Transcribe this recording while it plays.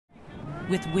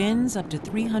With winds up to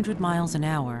 300 miles an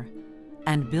hour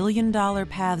and billion-dollar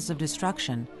paths of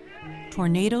destruction,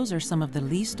 tornadoes are some of the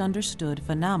least understood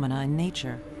phenomena in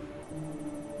nature.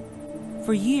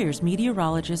 For years,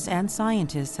 meteorologists and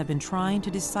scientists have been trying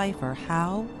to decipher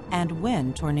how and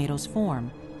when tornadoes form.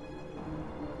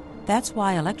 That's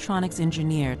why electronics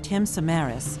engineer Tim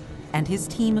Samaras and his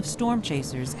team of storm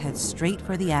chasers head straight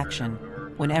for the action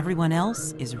when everyone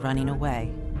else is running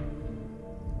away.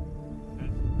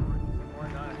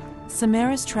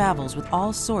 Samaras travels with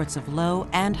all sorts of low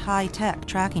and high-tech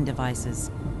tracking devices,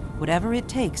 whatever it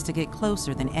takes to get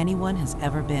closer than anyone has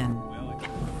ever been.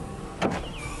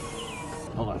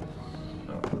 Hold on.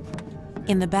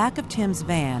 In the back of Tim's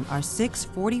van are 6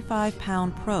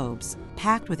 45-pound probes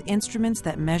packed with instruments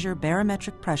that measure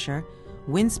barometric pressure,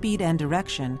 wind speed and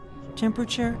direction,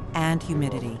 temperature, and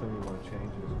humidity.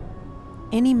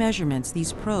 Any measurements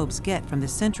these probes get from the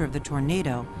center of the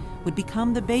tornado would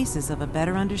become the basis of a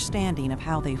better understanding of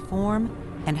how they form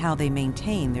and how they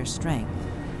maintain their strength.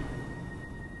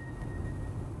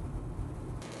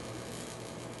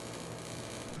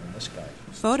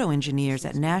 Photo engineers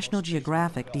at National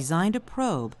Geographic designed a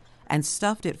probe and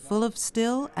stuffed it full of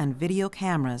still and video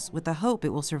cameras with the hope it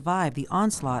will survive the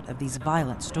onslaught of these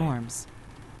violent storms.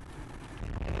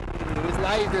 It was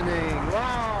lightning!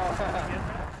 Wow!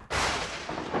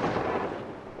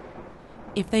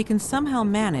 If they can somehow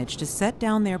manage to set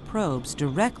down their probes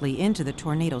directly into the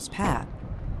tornado's path,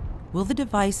 will the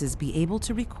devices be able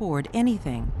to record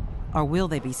anything, or will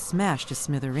they be smashed to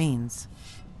smithereens?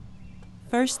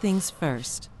 First things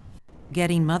first,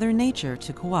 getting Mother Nature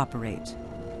to cooperate.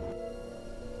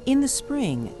 In the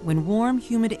spring, when warm,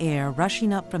 humid air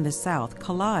rushing up from the south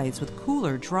collides with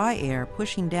cooler, dry air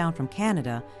pushing down from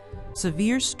Canada,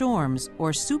 severe storms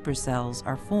or supercells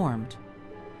are formed.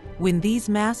 When these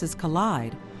masses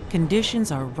collide,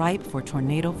 conditions are ripe for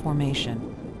tornado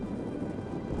formation.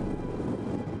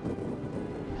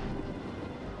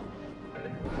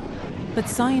 But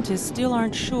scientists still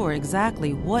aren't sure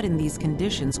exactly what in these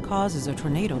conditions causes a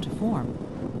tornado to form.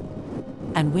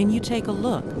 And when you take a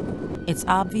look, it's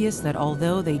obvious that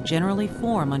although they generally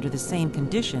form under the same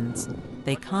conditions,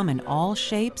 they come in all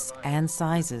shapes and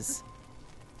sizes.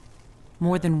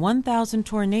 More than 1,000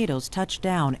 tornadoes touch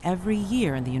down every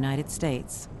year in the United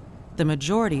States, the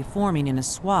majority forming in a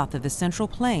swath of the Central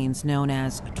Plains known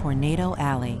as Tornado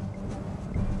Alley.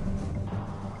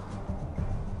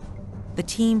 The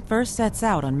team first sets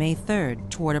out on May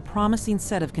 3rd toward a promising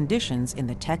set of conditions in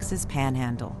the Texas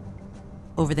Panhandle.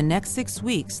 Over the next 6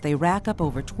 weeks, they rack up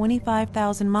over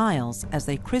 25,000 miles as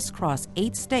they crisscross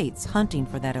 8 states hunting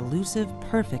for that elusive,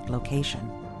 perfect location.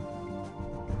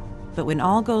 But when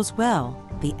all goes well,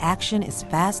 the action is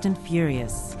fast and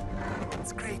furious.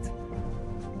 It's great.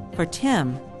 For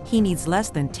Tim, he needs less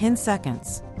than 10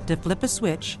 seconds to flip a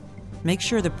switch, make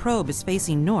sure the probe is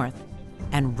facing north,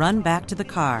 and run back to the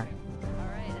car.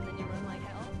 And then you run like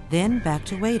hell? Then back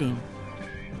to waiting,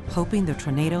 hoping the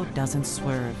tornado doesn't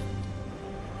swerve.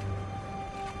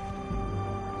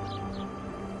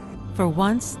 For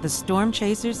once, the storm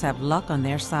chasers have luck on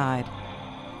their side.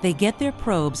 They get their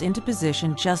probes into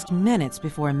position just minutes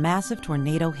before a massive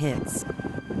tornado hits.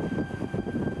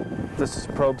 This is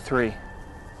probe 3.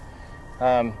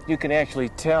 You can actually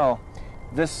tell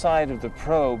this side of the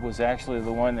probe was actually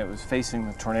the one that was facing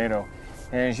the tornado.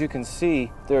 And as you can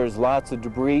see, there's lots of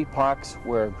debris pockets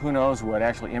where who knows what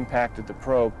actually impacted the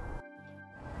probe.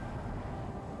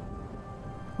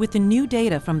 With the new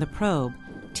data from the probe,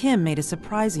 Tim made a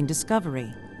surprising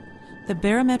discovery. The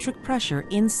barometric pressure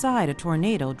inside a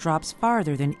tornado drops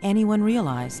farther than anyone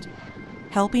realized,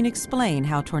 helping explain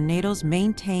how tornadoes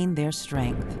maintain their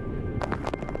strength.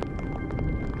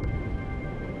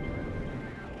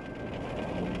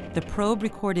 The probe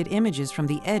recorded images from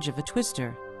the edge of a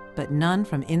twister, but none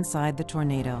from inside the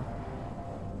tornado.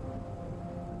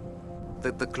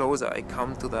 The closer I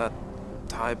come to that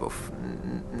type of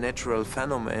natural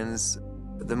phenomena,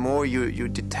 the more you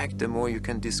detect, the more you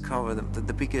can discover,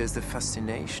 the bigger is the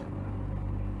fascination.